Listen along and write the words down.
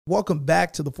Welcome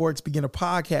back to the Forex Beginner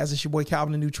Podcast. It's your boy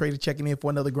Calvin, the new trader, checking in for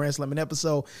another Grand Slamming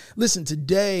episode. Listen,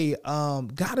 today,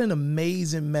 got an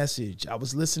amazing message. I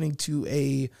was listening to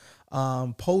a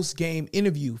post-game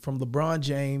interview from LeBron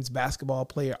James, basketball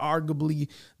player, arguably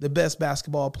the best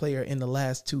basketball player in the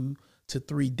last 2 to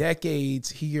 3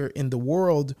 decades here in the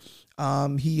world.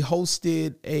 He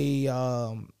hosted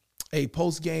a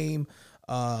post-game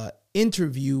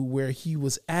interview where he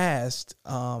was asked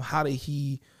how did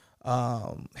he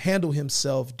handle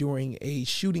himself during a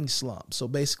shooting slump. So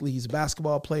basically he's a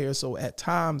basketball player. So at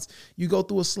times you go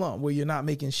through a slump where you're not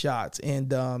making shots.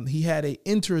 And he had an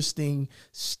interesting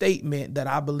statement that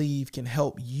I believe can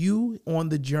help you on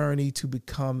the journey to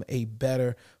become a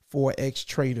better Forex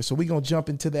trader. So we're going to jump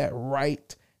into that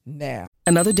right now.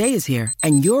 Another day is here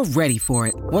and you're ready for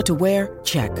it. What to wear?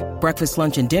 Check. Breakfast,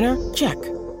 lunch, and dinner? Check.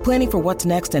 Planning for what's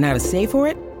next and how to save for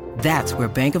it? That's where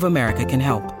Bank of America can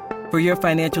help. For your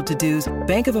financial to-dos,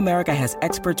 Bank of America has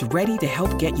experts ready to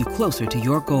help get you closer to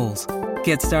your goals.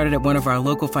 Get started at one of our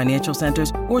local financial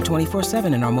centers or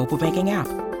 24/7 in our mobile banking app.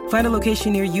 Find a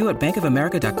location near you at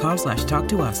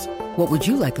bankofamerica.com/talktous. What would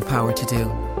you like the power to do?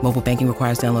 Mobile banking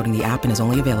requires downloading the app and is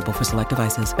only available for select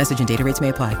devices. Message and data rates may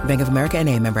apply. Bank of America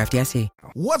N.A., member FDIC.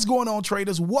 What's going on,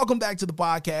 traders? Welcome back to the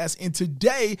podcast. And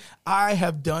today I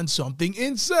have done something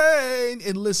insane.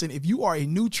 And listen, if you are a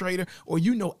new trader or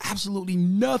you know absolutely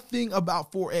nothing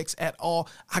about Forex at all,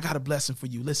 I got a blessing for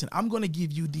you. Listen, I'm going to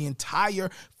give you the entire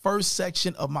first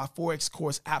section of my Forex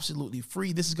course absolutely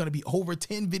free. This is going to be over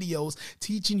 10 videos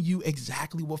teaching you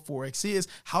exactly what Forex is,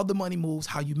 how the money moves,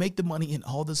 how you make the money, and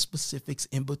all the specifics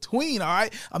in between. All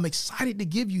right. I'm excited to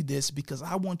give you this because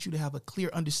I want you to have a clear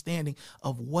understanding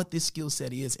of what this skill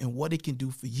set is and what it can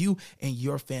do for you and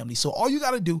your family. So all you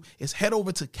got to do is head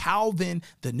over to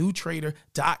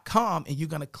calvinthenewtrader.com and you're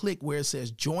going to click where it says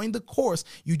join the course.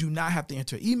 You do not have to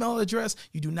enter email address.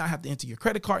 You do not have to enter your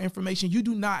credit card information. You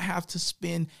do not have to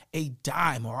spend a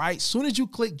dime. All right. Soon as you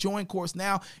click join course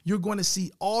now, you're going to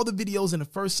see all the videos in the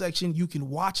first section. You can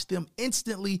watch them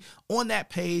instantly on that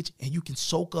page and you can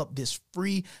soak up this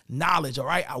free knowledge. All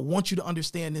right. I want you to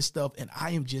understand this stuff. And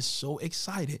I am just so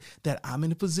excited that I'm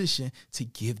in a position to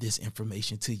give this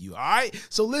information to you. All right.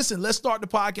 So listen, let's start the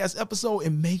podcast episode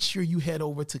and make sure you head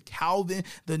over to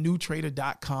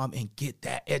calvinthenewtrader.com and get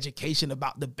that education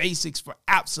about the basics for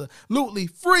absolutely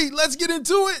free. Let's get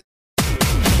into it.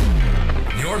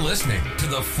 You're listening to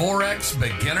the Forex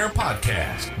Beginner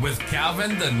Podcast with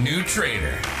Calvin, the new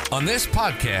trader. On this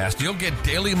podcast, you'll get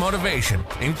daily motivation,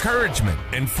 encouragement,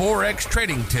 and Forex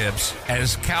trading tips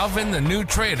as Calvin, the new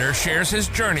trader, shares his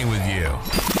journey with you.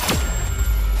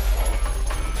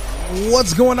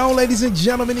 What's going on, ladies and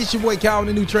gentlemen? It's your boy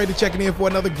Calvin, the new trader, checking in for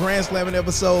another Grand Slamming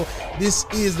episode. This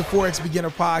is the Forex Beginner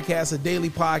Podcast, a daily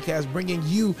podcast bringing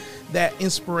you that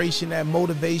inspiration, that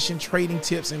motivation, trading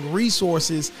tips, and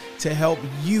resources to help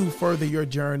you further your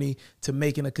journey to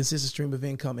making a consistent stream of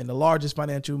income in the largest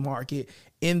financial market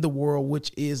in the world,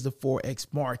 which is the Forex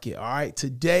market. All right.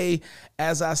 Today,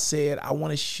 as I said, I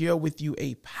want to share with you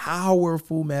a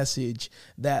powerful message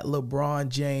that LeBron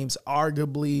James,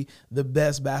 arguably the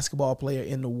best basketball player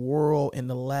in the world in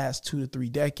the last 2 to 3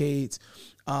 decades,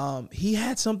 he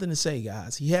had something to say,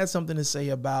 guys. He had something to say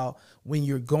about when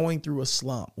you're going through a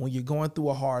slump, when you're going through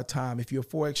a hard time. If you're a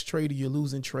Forex trader, you're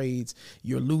losing trades,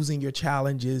 you're losing your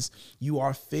challenges, you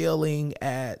are failing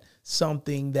at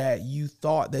something that you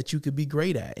thought that you could be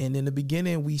great at. And in the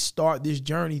beginning, we start this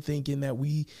journey thinking that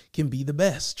we can be the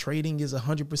best. Trading is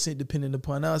 100% dependent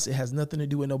upon us. It has nothing to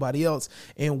do with nobody else.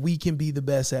 And we can be the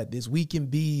best at this. We can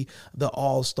be the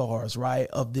all-stars, right,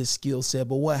 of this skill set.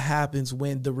 But what happens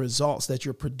when the results that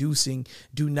you're producing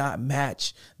do not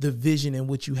match the vision in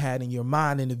which you had in your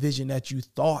mind and the vision that you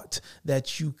thought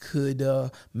that you could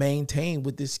maintain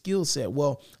with this skill set?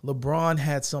 Well, LeBron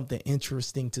had something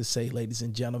interesting to say, ladies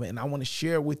and gentlemen. And I want to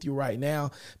share it with you right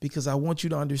now because I want you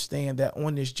to understand that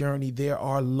on this journey, there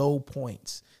are low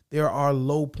points. There are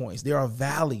low points. There are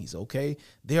valleys, okay?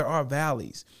 There are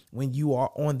valleys. When you are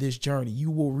on this journey,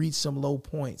 you will reach some low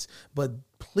points. But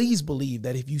please believe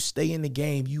that if you stay in the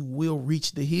game, you will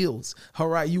reach the hills, all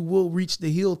right? You will reach the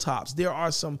hilltops. There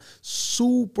are some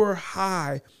super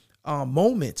high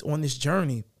moments on this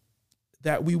journey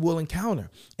that we will encounter.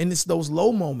 And it's those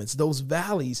low moments, those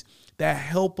valleys that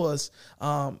help us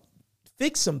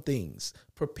fix some things,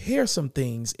 prepare some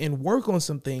things, and work on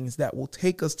some things that will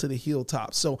take us to the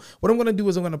hilltop. So what I'm going to do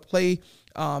is I'm going to play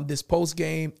this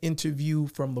post-game interview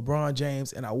from LeBron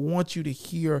James, and I want you to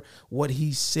hear what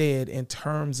he said in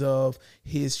terms of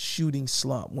his shooting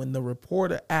slump. When the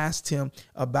reporter asked him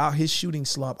about his shooting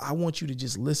slump, I want you to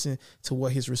just listen to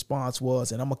what his response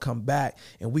was, and I'm going to come back,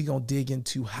 and we're going to dig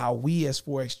into how we as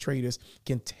Forex traders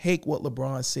can take what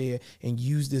LeBron said and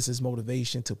use this as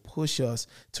motivation to push us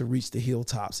to reach the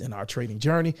hilltops in our trading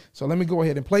journey. So let me go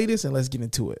ahead and play this, and let's get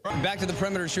into it. Back to the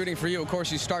perimeter shooting for you. Of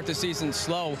course, you start the season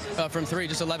slow from three,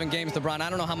 just 11 games, LeBron. I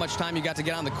don't know how much time you got to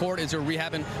get on the court. Is there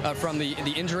rehabbing from the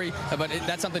injury? But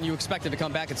that's something you expected to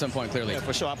come back at some point, clearly. Yeah,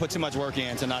 for sure. I put too much work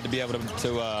in to not to be able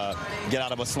to get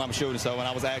out of a slump shooting. So when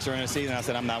I was asked during the season, I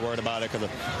said I'm not worried about it because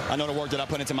I know the work that I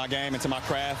put into my game, into my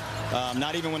craft.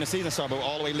 Not even when the season started, but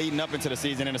all the way leading up into the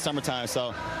season in the summertime.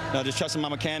 So just trusting my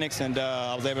mechanics, and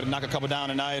I was able to knock a couple down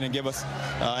tonight and give us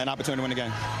an opportunity to win the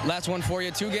game. Last one for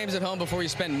you. 2 games at home before you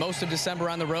spend most of December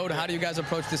on the road. How do you guys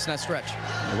approach this next stretch?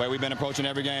 The way we've been approaching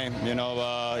every game,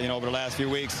 over the last few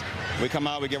weeks, we come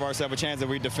out, we give ourselves a chance that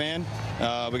we defend.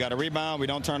 We got to rebound. We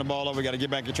don't turn the ball over. We got to get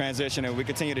back to transition, and we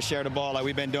continue to share the ball like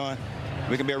we've been doing.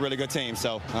 We can be a really good team.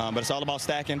 So, but it's all about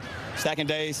stacking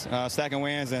days, stacking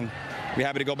wins, and we're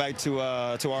happy to go back to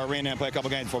our arena and play a couple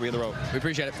games before we hit the road. We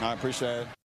appreciate it. I appreciate it.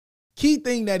 Key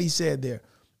thing that he said there,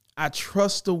 I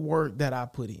trust the work that I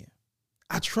put in.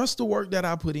 I trust the work that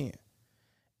I put in.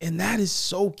 And that is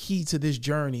so key to this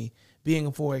journey being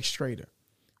a Forex trader.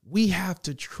 We have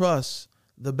to trust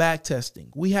the back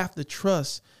testing. We have to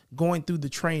trust going through the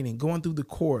training, going through the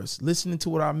course, listening to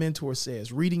what our mentor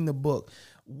says, reading the book.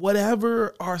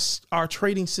 Whatever our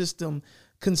trading system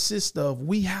consists of,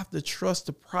 we have to trust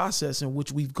the process in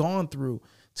which we've gone through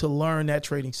to learn that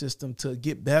trading system, to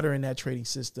get better in that trading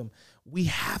system. We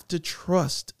have to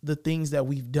trust the things that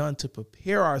we've done to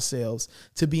prepare ourselves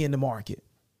to be in the market.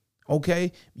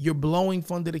 Okay? You're blowing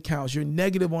funded accounts. You're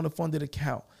negative on a funded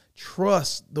account.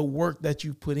 Trust the work that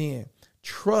you put in.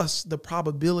 Trust the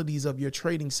probabilities of your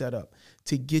trading setup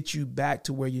to get you back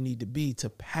to where you need to be,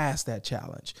 to pass that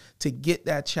challenge, to get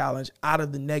that challenge out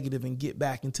of the negative and get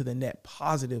back into the net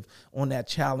positive on that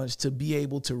challenge, to be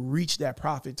able to reach that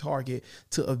profit target,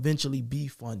 to eventually be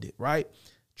funded, right?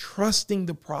 Trusting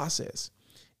the process.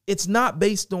 It's not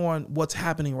based on what's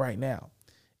happening right now.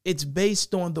 It's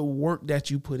based on the work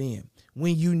that you put in.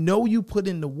 When you know you put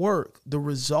in the work, the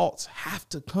results have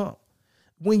to come.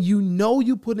 When you know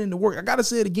you put in the work, I got to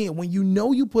say it again, when you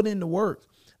know you put in the work,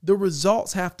 the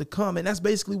results have to come. And that's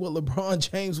basically what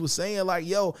LeBron James was saying. Like,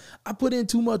 yo, I put in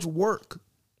too much work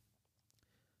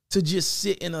to just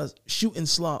sit in a shooting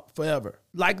slump forever.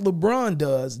 Like LeBron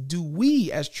does, do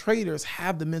we as traders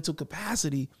have the mental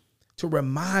capacity to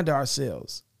remind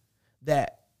ourselves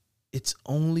that it's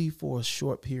only for a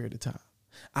short period of time?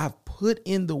 I've put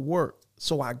in the work,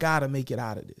 so I got to make it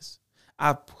out of this.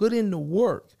 I've put in the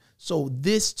work, so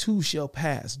this too shall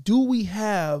pass. Do we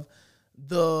have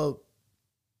the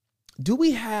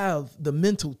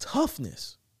mental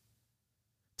toughness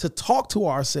to talk to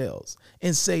ourselves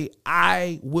and say,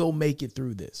 I will make it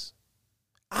through this?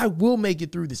 I will make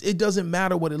it through this. It doesn't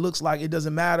matter what it looks like. It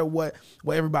doesn't matter what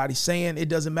everybody's saying. It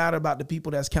doesn't matter about the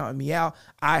people that's counting me out.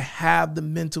 I have the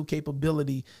mental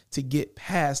capability to get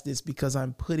past this because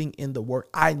I'm putting in the work.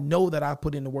 I know that I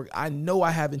put in the work. I know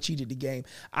I haven't cheated the game.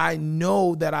 I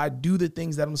know that I do the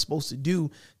things that I'm supposed to do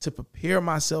to prepare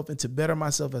myself and to better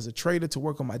myself as a trader, to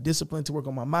work on my discipline, to work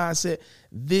on my mindset.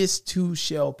 This too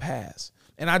shall pass.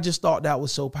 And I just thought that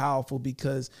was so powerful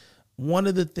because one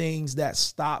of the things that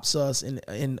stops us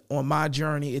in on my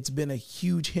journey, it's been a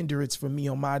huge hindrance for me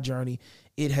on my journey.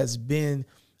 It has been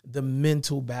the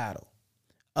mental battle,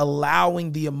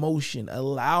 allowing the emotion,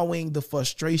 allowing the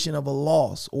frustration of a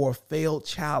loss or a failed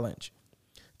challenge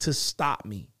to stop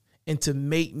me and to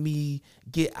make me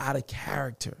get out of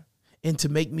character and to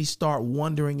make me start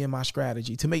wondering in my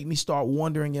strategy, to make me start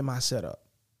wondering in my setup.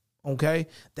 Okay,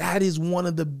 that is one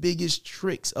of the biggest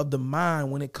tricks of the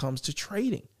mind when it comes to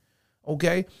trading.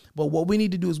 Okay, but what we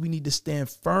need to do is we need to stand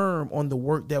firm on the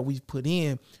work that we've put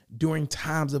in during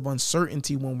times of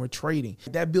uncertainty when we're trading.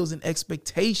 That builds an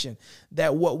expectation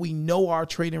that what we know our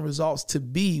trading results to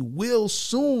be will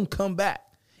soon come back.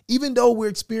 Even though we're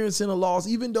experiencing a loss,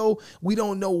 even though we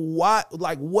don't know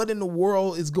what in the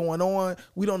world is going on.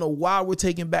 We don't know why we're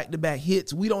taking back-to-back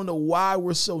hits. We don't know why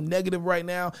we're so negative right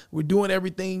now. We're doing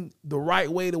everything the right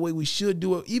way, the way we should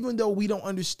do it, even though we don't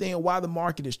understand why the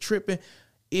market is tripping.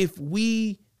 If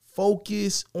we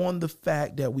focus on the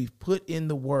fact that we've put in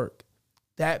the work,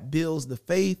 that builds the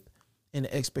faith and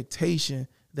the expectation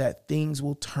that things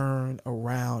will turn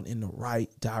around in the right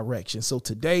direction. So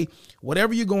today,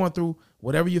 whatever you're going through,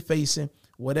 whatever you're facing,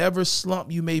 whatever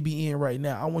slump you may be in right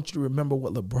now, I want you to remember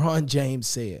what LeBron James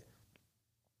said.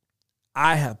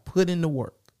 I have put in the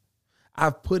work.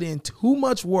 I've put in too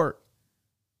much work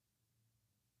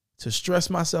to stress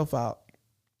myself out,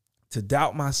 to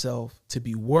doubt myself, to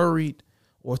be worried,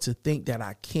 or to think that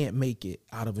I can't make it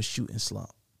out of a shooting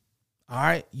slump. All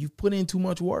right? You've put in too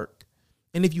much work.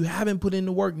 And if you haven't put in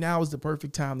the work, now is the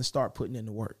perfect time to start putting in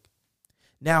the work.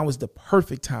 Now is the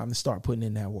perfect time to start putting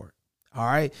in that work. All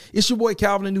right. It's your boy,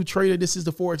 Calvin, the New Trader. This is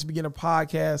the Forex Beginner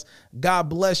Podcast. God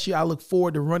bless you. I look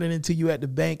forward to running into you at the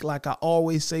bank like I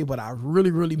always say, but I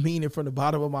really, really mean it from the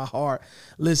bottom of my heart.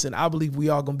 Listen, I believe we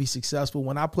all going to be successful.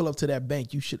 When I pull up to that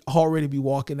bank, you should already be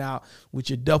walking out with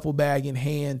your duffel bag in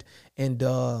hand. And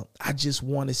I just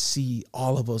want to see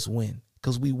all of us win,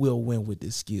 because we will win with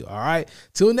this skill. All right.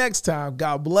 Till next time,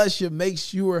 God bless you. Make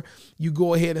sure you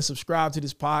go ahead and subscribe to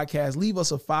this podcast. Leave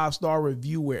us a 5-star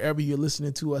review wherever you're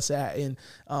listening to us at. And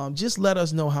just let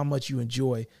us know how much you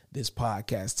enjoy this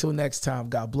podcast. Till next time,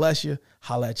 God bless you.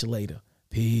 Holla at you later.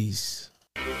 Peace.